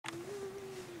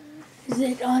Is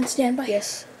it on standby?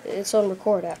 Yes, it's on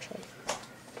record actually.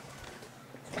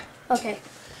 Okay.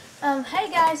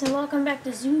 Hey guys, and welcome back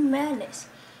to Zoom Madness.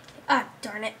 Ah,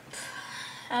 darn it.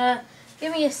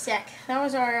 Give me a sec. That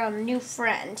was our new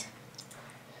friend.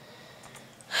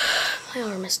 My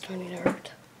arm is starting to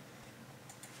hurt.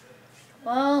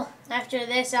 Well, after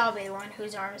this, I'll be the one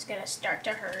whose arm is gonna start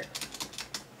to hurt.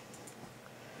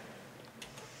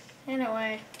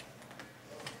 Anyway.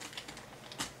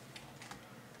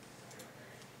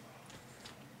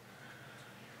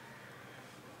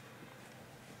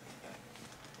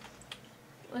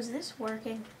 Was this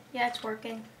working? Yeah, it's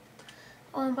working.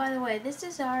 Oh, and by the way, this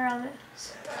is our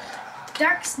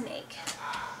dark snake.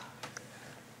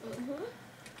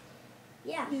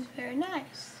 Yeah. He's very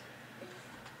nice.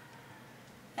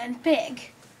 And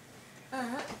big.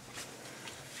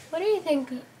 What do you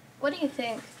think? What do you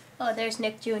think? Oh, there's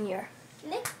Nick Jr.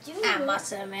 Nick Jr. I'm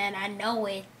awesome, man. I know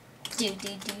it. What's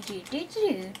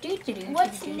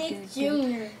Nick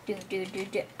Jr.?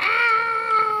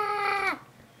 Ah!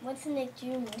 What's Nick Jr.?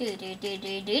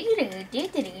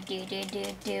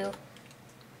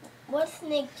 What's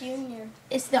Nick Jr.?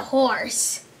 It's the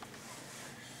horse.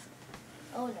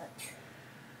 Oh, no.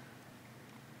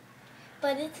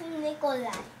 But it's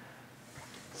Nikolaj.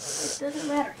 It doesn't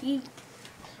matter. He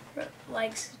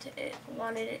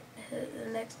wanted the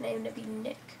next name to be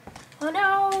Nick. Oh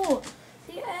no!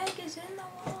 The egg is in the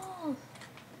wall.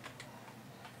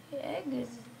 The egg is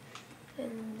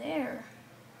in there.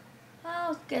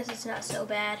 Well, I guess it's not so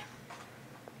bad.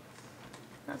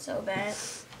 Not so bad.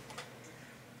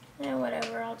 Yeah,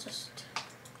 whatever. I'll just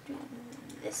do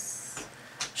this.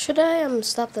 Should I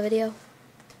stop the video?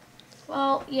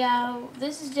 Well, yeah,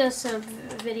 this is just a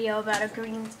video about our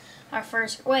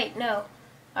first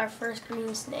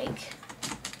green snake.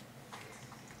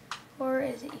 Where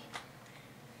is he?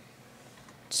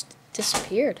 Just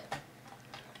disappeared.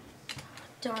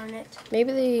 Darn it.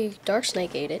 Maybe the dark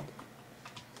snake ate it.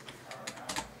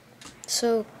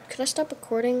 So, could I stop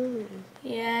recording?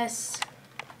 Yes.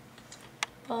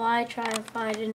 Well, I try and find it.